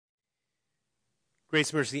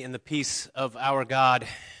Grace, mercy, and the peace of our God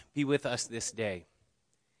be with us this day.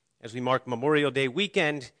 As we mark Memorial Day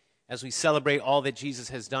weekend, as we celebrate all that Jesus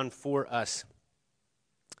has done for us.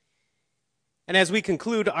 And as we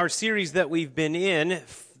conclude our series that we've been in,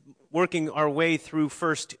 working our way through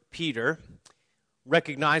 1 Peter,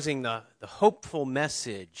 recognizing the hopeful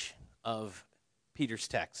message of Peter's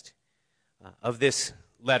text, of this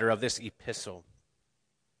letter, of this epistle.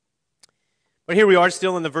 But here we are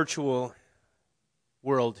still in the virtual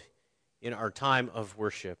world in our time of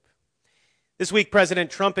worship. This week, President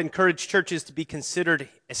Trump encouraged churches to be considered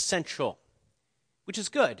essential, which is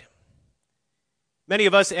good. Many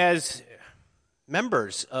of us as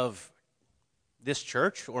members of this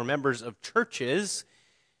church or members of churches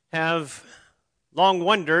have long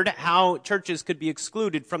wondered how churches could be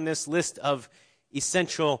excluded from this list of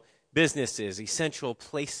essential businesses, essential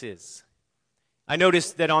places. I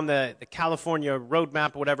noticed that on the California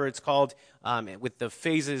roadmap, whatever it's called, with the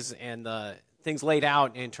phases and the things laid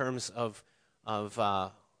out in terms of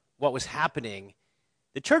what was happening,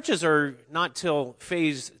 the churches are not till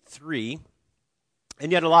phase 3,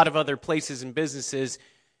 and yet a lot of other places and businesses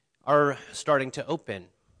are starting to open.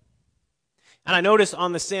 And I noticed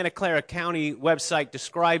on the Santa Clara County website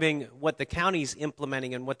describing what the county's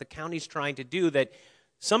implementing and what the county's trying to do, that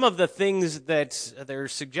some of the things that they're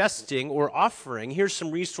suggesting or offering, here's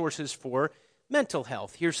some resources for mental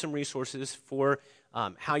health. Here's some resources for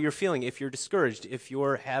how you're feeling, if you're discouraged, if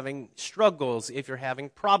you're having struggles, if you're having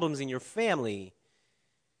problems in your family.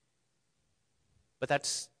 But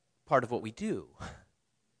that's part of what we do.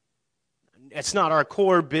 It's not our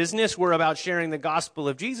core business. We're about sharing the gospel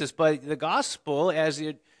of Jesus. But the gospel, as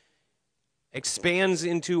it expands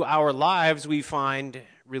into our lives, we find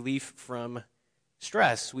relief from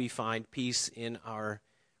stress. We find peace in our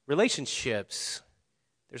relationships.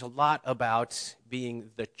 There's a lot about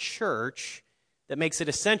being the church that makes it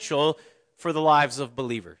essential for the lives of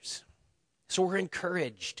believers. So we're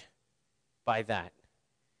encouraged by that.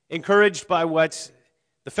 Encouraged by what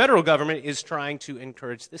the federal government is trying to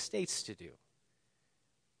encourage the states to do.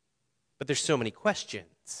 But there's so many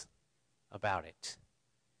questions about it.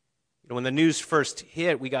 When the news first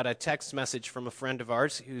hit, we got a text message from a friend of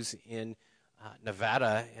ours who's in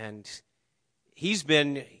Nevada, and he's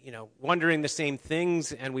been, wondering the same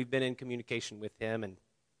things, and we've been in communication with him, and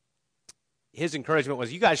his encouragement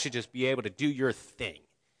was, you guys should just be able to do your thing,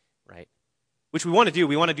 right? Which we want to do.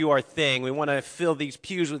 We want to do our thing. We want to fill these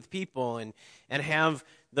pews with people and have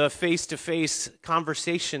the face-to-face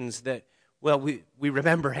conversations that, we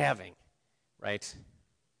remember having, right?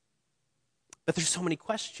 But there's so many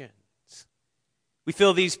questions. We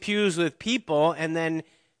fill these pews with people, and then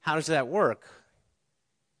how does that work?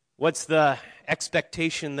 What's the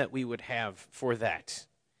expectation that we would have for that?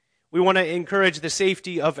 We want to encourage the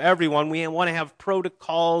safety of everyone. We want to have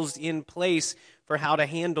protocols in place for how to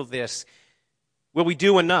handle this. Will we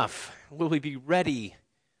do enough? Will we be ready?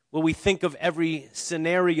 Will we think of every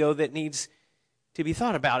scenario that needs to be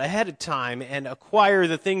thought about ahead of time and acquire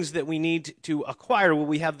the things that we need to acquire? Will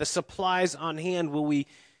we have the supplies on hand? Will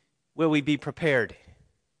we be prepared?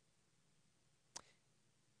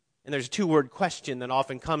 And there's a two-word question that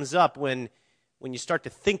often comes up when you start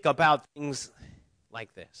to think about things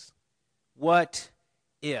like this. What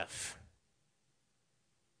if?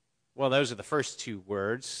 Well, those are the first two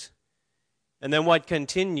words. And then what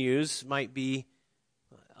continues might be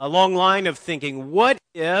a long line of thinking. What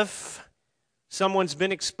if someone's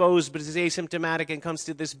been exposed but is asymptomatic and comes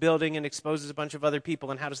to this building and exposes a bunch of other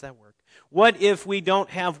people, and how does that work? What if we don't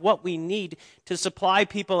have what we need to supply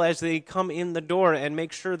people as they come in the door and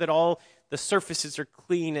make sure that all the surfaces are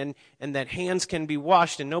clean and that hands can be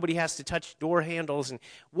washed and nobody has to touch door handles? And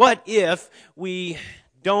what if we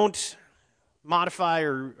don't modify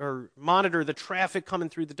or monitor the traffic coming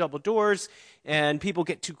through the double doors and people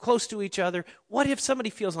get too close to each other? What if somebody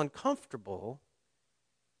feels uncomfortable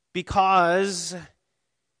because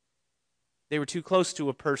they were too close to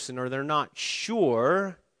a person or they're not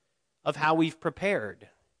sure of how we've prepared?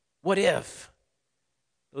 What if?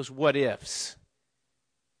 Those what ifs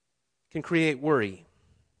can create worry,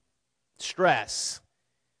 stress,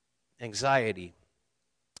 anxiety.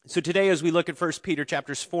 So today, as we look at 1 Peter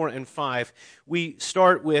chapters 4 and 5, we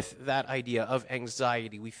start with that idea of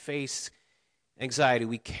anxiety. We face anxiety.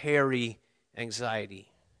 We carry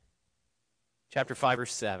anxiety. Chapter 5,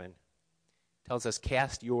 verse 7 tells us,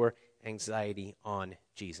 cast your anxiety on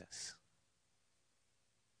Jesus.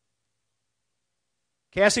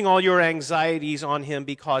 Casting all your anxieties on him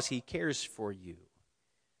because he cares for you.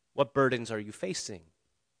 What burdens are you facing?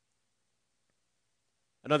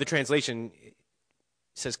 Another translation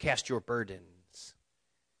says, cast your burdens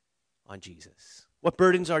on Jesus? What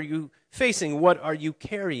burdens are you facing? What are you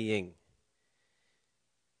carrying?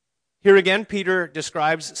 Here again, Peter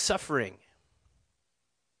describes suffering,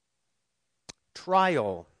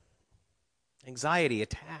 trial, anxiety,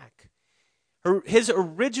 attack. His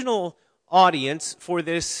original audience for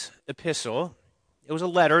this epistle, it was a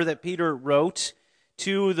letter that Peter wrote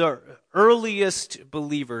to the earliest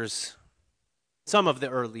believers, some of the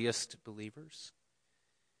earliest believers,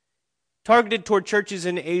 targeted toward churches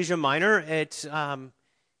in Asia Minor.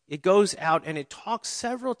 It goes out and it talks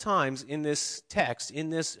several times in this text, in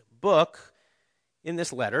this book, in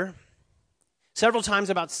this letter, several times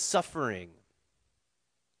about suffering.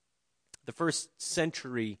 The first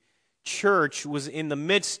century church was in the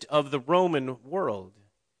midst of the Roman world.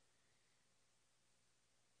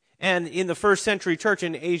 And in the first century church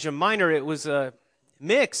in Asia Minor, it was a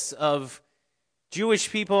mix of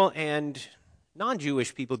Jewish people and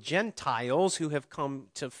non-Jewish people, Gentiles who have come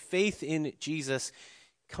to faith in Jesus,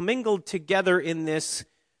 commingled together in this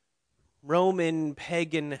Roman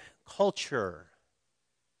pagan culture.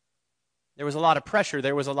 There was a lot of pressure.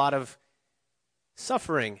 There was a lot of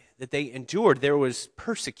suffering that they endured. There was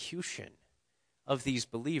persecution of these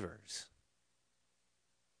believers.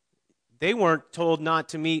 They weren't told not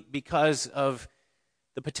to meet because of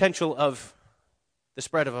the potential of the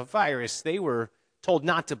spread of a virus. They were told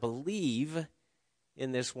not to believe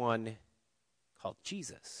in this one called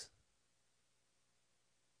Jesus.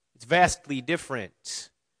 It's vastly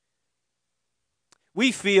different.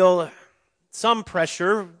 We feel some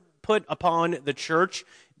pressure put upon the church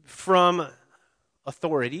from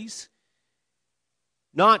authorities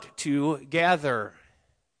not to gather,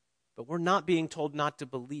 but we're not being told not to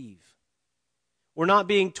believe. We're not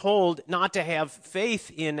being told not to have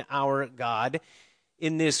faith in our God,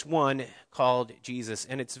 in this one called Jesus,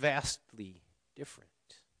 and it's vastly different.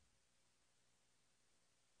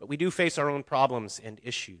 But we do face our own problems and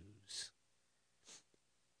issues.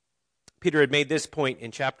 Peter had made this point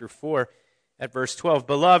in chapter 4 at verse 12.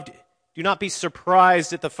 Beloved, do not be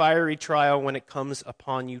surprised at the fiery trial when it comes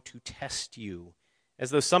upon you to test you, as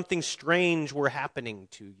though something strange were happening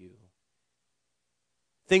to you.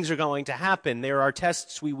 Things are going to happen. There are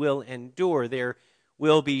tests we will endure. There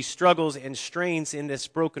will be struggles and strains in this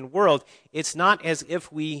broken world. It's not as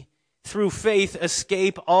if we, through faith,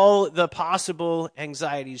 escape all the possible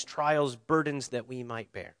anxieties, trials, burdens that we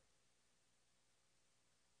might bear.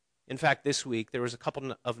 In fact, this week, there was a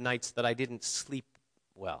couple of nights that I didn't sleep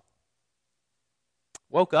well.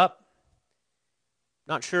 Woke up,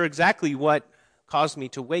 not sure exactly what caused me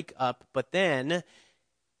to wake up, but then,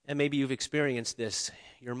 and maybe you've experienced this,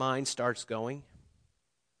 your mind starts going.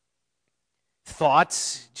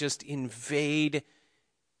 Thoughts just invade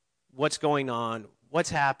what's going on,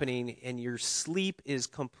 what's happening, and your sleep is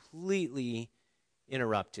completely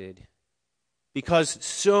interrupted because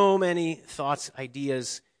so many thoughts,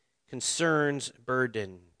 ideas, concerns,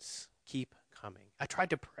 burdens keep coming. I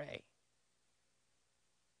tried to pray.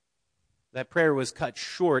 That prayer was cut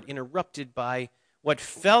short, interrupted by what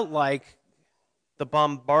felt like the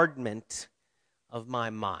bombardment of my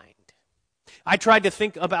mind. I tried to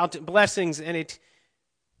think about blessings, and it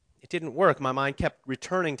didn't work. My mind kept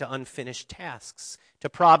returning to unfinished tasks, to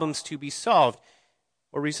problems to be solved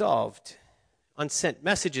or resolved, unsent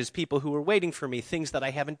messages, people who were waiting for me, things that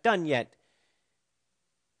I haven't done yet.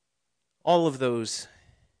 All of those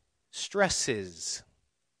stresses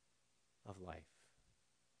of life.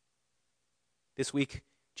 This week,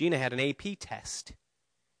 Gina had an AP test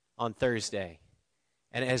on Thursday.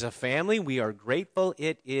 And as a family, we are grateful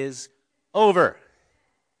it is over.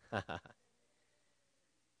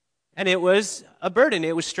 And it was a burden.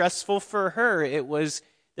 It was stressful for her.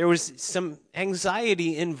 There was some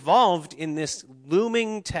anxiety involved in this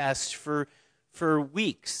looming test for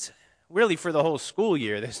weeks. Really, for the whole school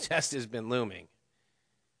year, this test has been looming.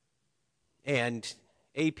 And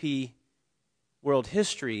AP World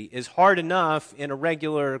History is hard enough in a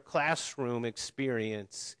regular classroom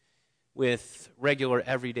experience with regular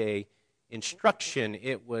everyday instruction.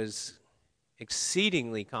 It was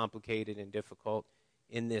exceedingly complicated and difficult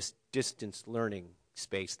in this distance learning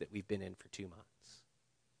space that we've been in for 2 months.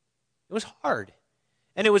 It was hard.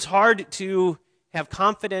 And it was hard to have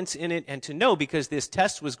confidence in it and to know, because this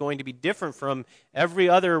test was going to be different from every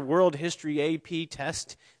other world history AP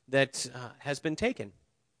test that has been taken.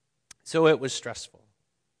 So it was stressful.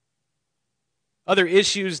 Other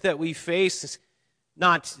issues that we face,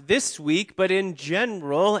 not this week, but in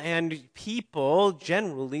general, and people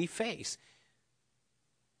generally face.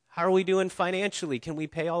 How are we doing financially? Can we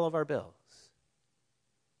pay all of our bills?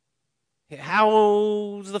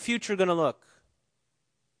 How's the future going to look?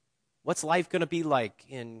 What's life going to be like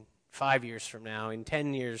in 5 years from now, in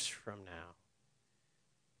 10 years from now?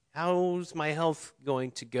 How's my health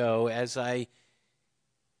going to go as I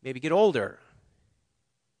maybe get older?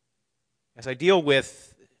 As I deal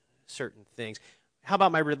with certain things? How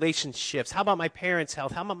about my relationships? How about my parents'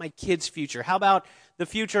 health? How about my kids' future? How about the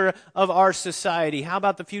future of our society? How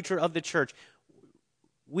about the future of the church?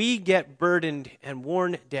 We get burdened and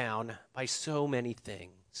worn down by so many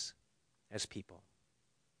things as people.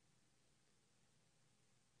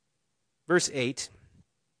 Verse 8,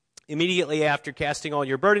 immediately after casting all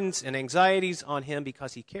your burdens and anxieties on him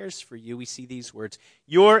because he cares for you, we see these words.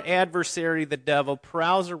 Your adversary, the devil,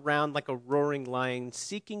 prowls around like a roaring lion,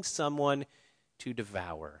 seeking someone to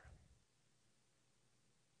devour.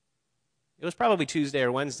 It was probably Tuesday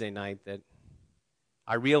or Wednesday night that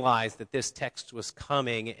I realized that this text was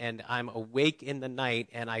coming, and I'm awake in the night,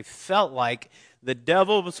 and I felt like the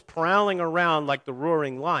devil was prowling around like the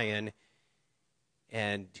roaring lion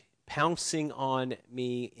and pouncing on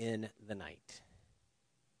me in the night.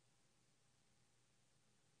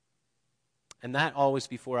 And that all was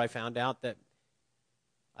before I found out that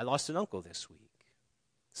I lost an uncle this week,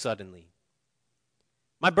 suddenly.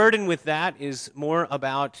 My burden with that is more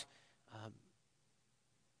about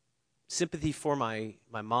sympathy for my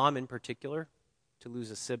mom in particular, to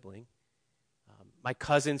lose a sibling. My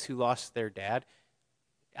cousins who lost their dad.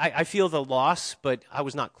 I feel the loss, but I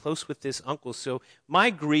was not close with this uncle. So my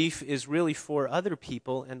grief is really for other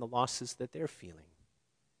people and the losses that they're feeling.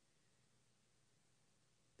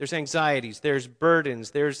 There's anxieties, there's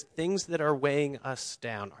burdens, there's things that are weighing us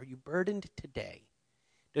down. Are you burdened today?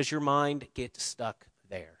 Does your mind get stuck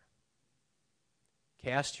there?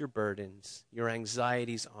 Cast your burdens, your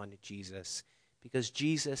anxieties on Jesus, because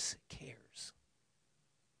Jesus cares.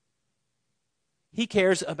 He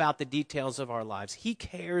cares about the details of our lives. He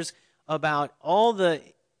cares about all the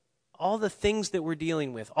things that we're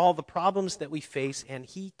dealing with, all the problems that we face, and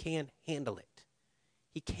he can handle it.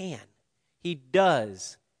 He can. He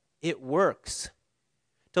does. It works.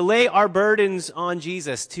 To lay our burdens on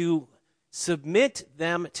Jesus, to submit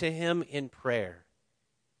them to him in prayer.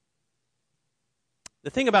 The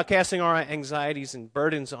thing about casting our anxieties and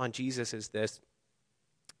burdens on Jesus is this.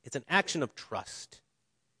 It's an action of trust.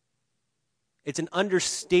 It's an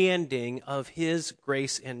understanding of his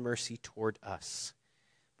grace and mercy toward us.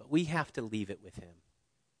 But we have to leave it with him.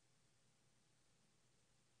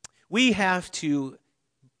 We have to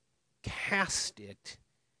cast it,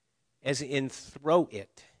 as in throw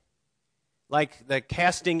it. Like the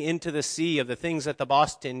casting into the sea of the things at the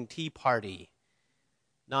Boston Tea Party.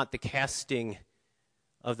 Not the casting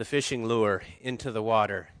of the fishing lure into the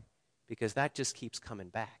water. Because that just keeps coming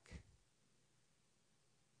back.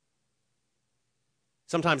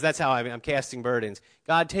 Sometimes that's how I'm casting burdens.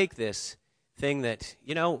 God, take this thing that,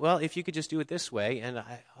 if you could just do it this way, and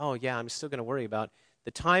I'm still going to worry about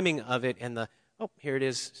the timing of it and here it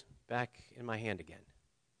is back in my hand again.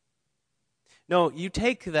 No, you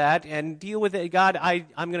take that and deal with it. God, I'm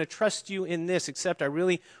going to trust you in this, except I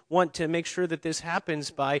really want to make sure that this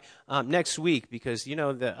happens by next week, because,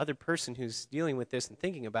 the other person who's dealing with this and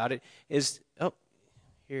thinking about it is,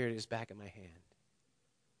 here it is back in my hand.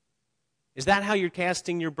 Is that how you're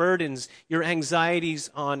casting your burdens, your anxieties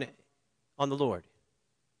on the Lord?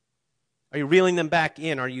 Are you reeling them back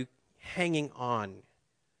in? Are you hanging on?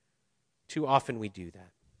 Too often we do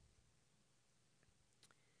that.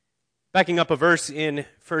 Backing up a verse in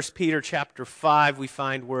 1 Peter chapter 5, we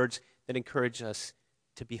find words that encourage us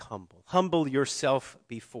to be humble. Humble yourself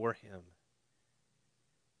before him.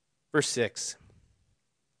 Verse 6.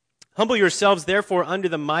 Humble yourselves, therefore, under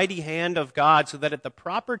the mighty hand of God, so that at the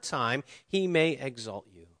proper time he may exalt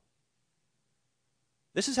you.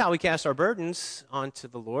 This is how we cast our burdens onto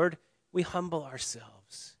the Lord. We humble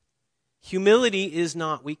ourselves. Humility is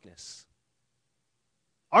not weakness.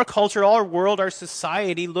 Our culture, our world, our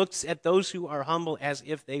society looks at those who are humble as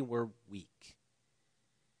if they were weak.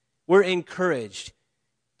 We're encouraged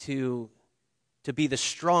to be the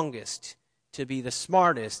strongest, to be the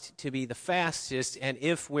smartest, to be the fastest, and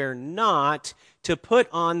if we're not, to put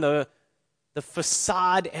on the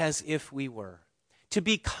facade as if we were. To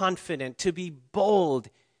be confident, to be bold,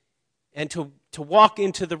 and to walk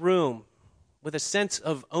into the room with a sense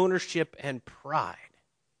of ownership and pride.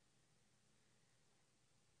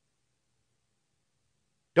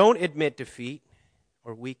 Don't admit defeat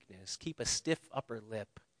or weakness. Keep a stiff upper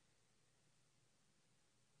lip.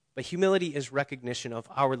 But humility is recognition of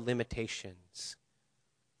our limitations.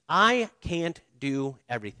 I can't do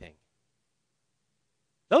everything.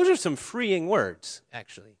 Those are some freeing words,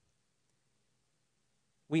 actually.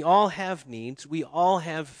 We all have needs. We all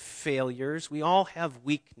have failures. We all have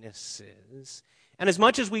weaknesses. And as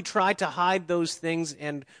much as we try to hide those things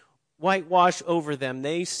and whitewash over them,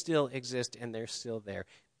 they still exist and they're still there.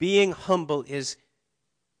 Being humble is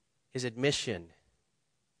admission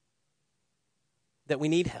that we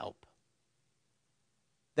need help,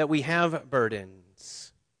 that we have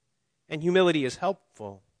burdens, and humility is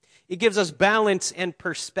helpful. It gives us balance and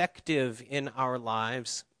perspective in our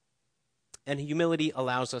lives, and humility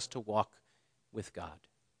allows us to walk with God.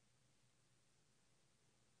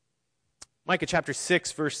 Micah chapter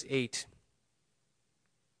 6, verse 8.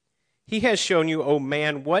 He has shown you, O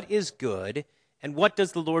man, what is good, and what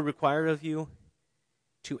does the Lord require of you?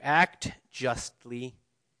 To act justly,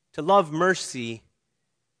 to love mercy,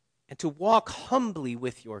 and to walk humbly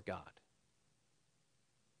with your God.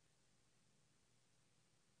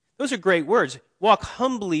 Those are great words. Walk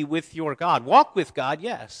humbly with your God. Walk with God,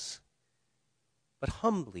 yes, but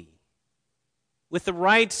humbly, with the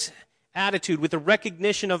right attitude, with the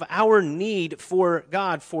recognition of our need for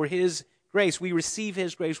God, for His grace. We receive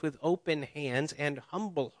His grace with open hands and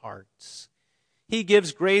humble hearts. He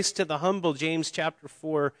gives grace to the humble, James chapter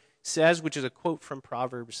 4 says, which is a quote from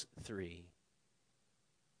Proverbs 3.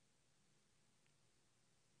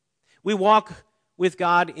 We walk with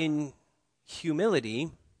God in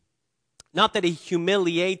humility, not that He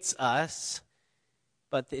humiliates us,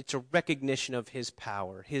 but it's a recognition of His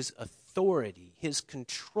power, His authority, His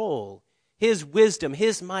control, His wisdom,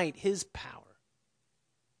 His might, His power.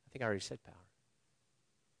 I think I already said power.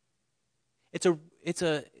 It's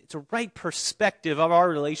a right perspective of our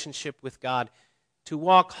relationship with God to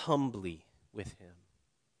walk humbly with Him,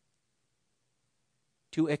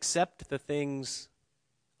 to accept the things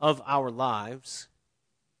of our lives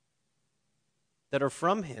that are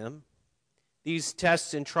from Him, these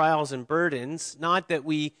tests and trials and burdens, not that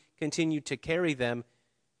we continue to carry them,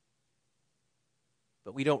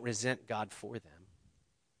 but we don't resent God for them.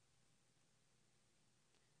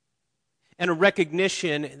 And a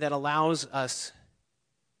recognition that allows us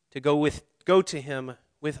to go to Him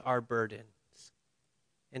with our burdens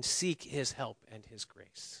and seek His help and His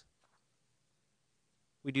grace.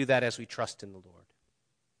 We do that as we trust in the Lord.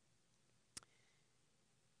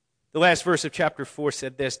 The last verse of chapter 4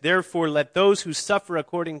 said this, "Therefore let those who suffer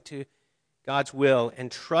according to God's will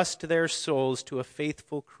entrust their souls to a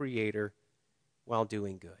faithful Creator while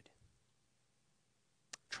doing good."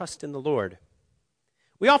 Trust in the Lord.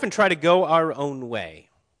 We often try to go our own way,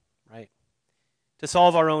 right? To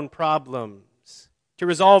solve our own problems, to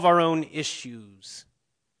resolve our own issues,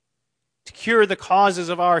 to cure the causes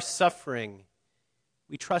of our suffering.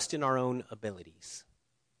 We trust in our own abilities.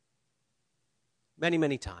 Many,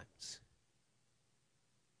 many times.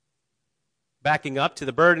 Backing up to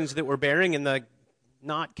the burdens that we're bearing and the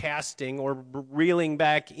not casting or reeling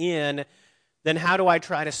back in, then how do I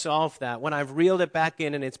try to solve that? When I've reeled it back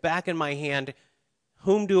in and it's back in my hand,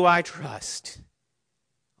 whom do I trust?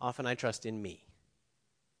 Often I trust in me.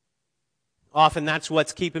 Often that's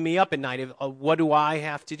what's keeping me up at night. What do I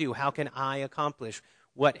have to do? How can I accomplish?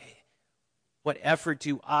 What effort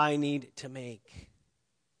do I need to make?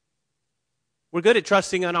 We're good at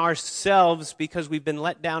trusting on ourselves because we've been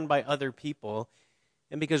let down by other people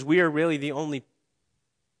and because we are really the only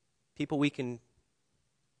people we can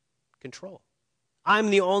control. I'm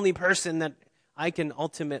the only person that I can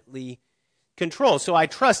ultimately control. So I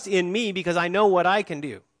trust in me because I know what I can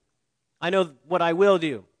do. I know what I will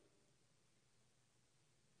do.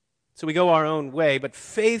 So we go our own way, but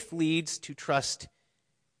faith leads to trust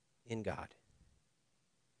in God.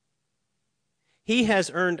 He has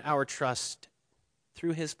earned our trust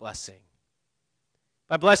through His blessing,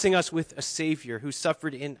 by blessing us with a Savior who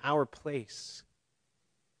suffered in our place,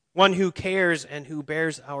 one who cares and who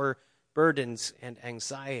bears our burdens and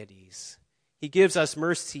anxieties. He gives us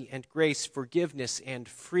mercy and grace, forgiveness and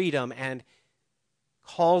freedom, and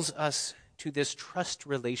calls us to this trust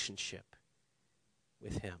relationship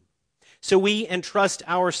with Him. So we entrust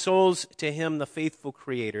our souls to Him, the faithful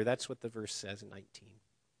Creator. That's what the verse says in 19.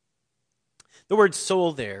 The word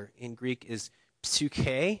soul there in Greek is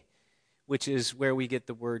psyche, which is where we get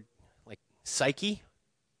the word like psyche,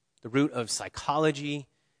 the root of psychology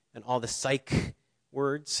and all the psych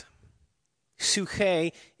words.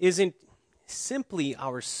 Psyche isn't simply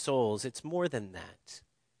our souls. It's more than that.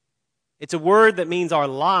 It's a word that means our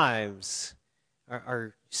lives,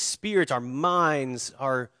 our spirits, our minds,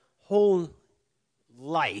 our whole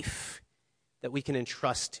life that we can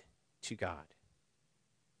entrust to God.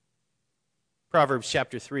 Proverbs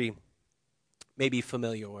chapter 3 may be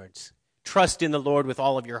familiar words. Trust in the Lord with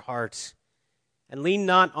all of your heart, and lean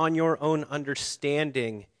not on your own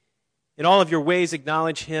understanding. In all of your ways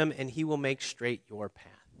acknowledge Him, and He will make straight your path.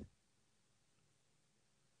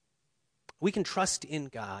 We can trust in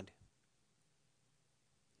God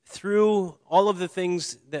through all of the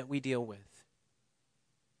things that we deal with.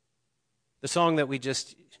 The song that we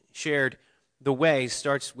just shared, The Way,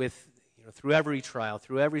 starts with, through every trial,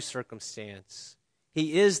 through every circumstance.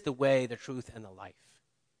 He is the way, the truth, and the life.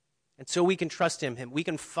 And so we can trust him. We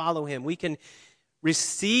can follow him. We can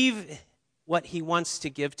receive what he wants to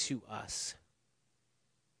give to us.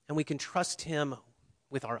 And we can trust him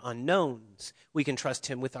with our unknowns. We can trust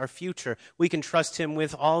him with our future. We can trust him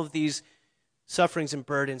with all of these sufferings and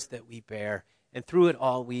burdens that we bear. And through it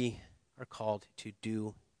all, we are called to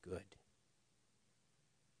do good.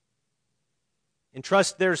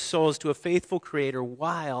 Entrust their souls to a faithful Creator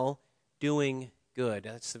while doing good.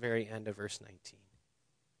 That's the very end of verse 19.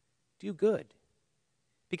 Do good.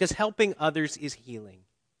 Because helping others is healing.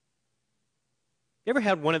 You ever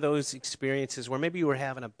had one of those experiences where maybe you were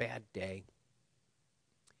having a bad day?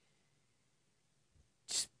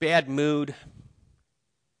 Just bad mood,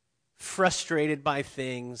 frustrated by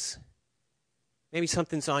things. Maybe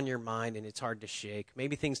something's on your mind and it's hard to shake.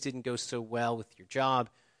 Maybe things didn't go so well with your job.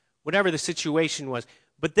 Whatever the situation was.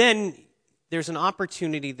 But then there's an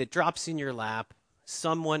opportunity that drops in your lap.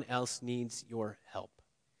 Someone else needs your help.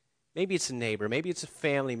 Maybe it's a neighbor. Maybe it's a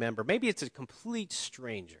family member. Maybe it's a complete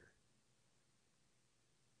stranger.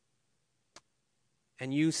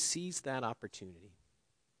 And you seize that opportunity.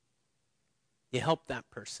 You help that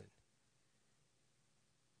person.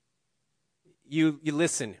 You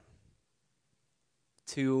listen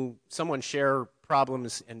to someone share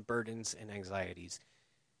problems and burdens and anxieties.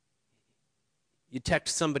 You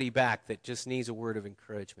text somebody back that just needs a word of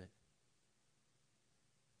encouragement.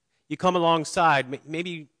 You come alongside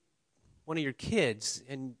maybe one of your kids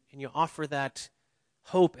and you offer that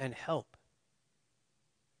hope and help.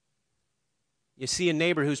 You see a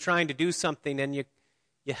neighbor who's trying to do something and you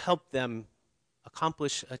help them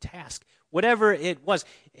accomplish a task. Whatever it was,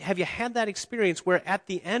 have you had that experience where at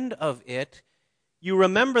the end of it, you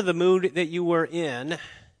remember the mood that you were in,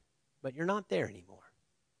 but you're not there anymore?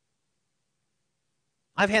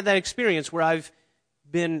 I've had that experience where I've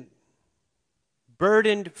been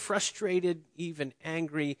burdened, frustrated, even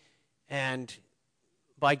angry, and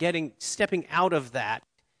by stepping out of that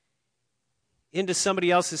into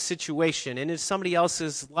somebody else's situation, into somebody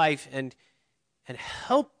else's life, and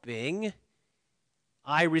helping,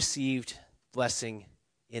 I received blessing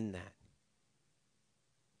in that.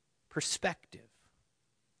 Perspective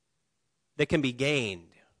that can be gained.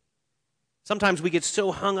 Sometimes we get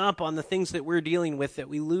so hung up on the things that we're dealing with that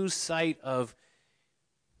we lose sight of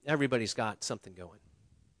everybody's got something going.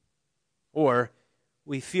 Or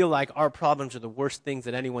we feel like our problems are the worst things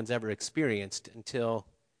that anyone's ever experienced until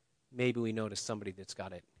maybe we notice somebody that's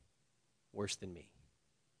got it worse than me.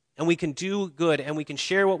 And we can do good and we can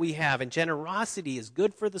share what we have, and generosity is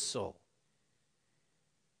good for the soul.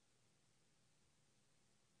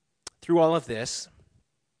 Through all of this,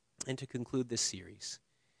 and to conclude this series,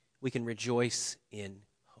 we can rejoice in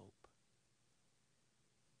hope.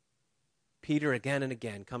 Peter again and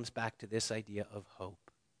again comes back to this idea of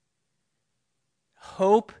hope.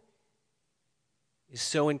 Hope is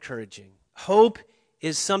so encouraging. Hope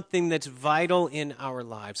is something that's vital in our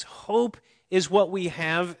lives. Hope is what we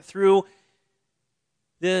have through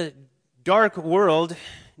the dark world,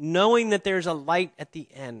 knowing that there's a light at the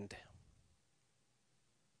end.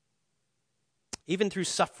 Even through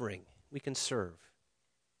suffering, we can serve.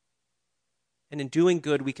 And in doing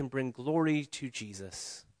good, we can bring glory to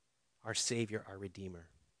Jesus, our Savior, our Redeemer.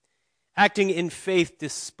 Acting in faith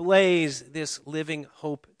displays this living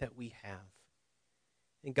hope that we have.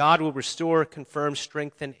 And God will restore, confirm,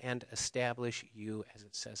 strengthen, and establish you, as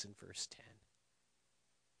it says in verse 10.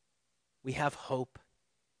 We have hope.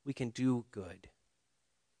 We can do good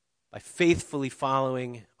by faithfully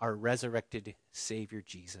following our resurrected Savior,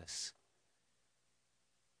 Jesus.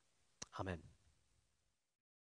 Amen.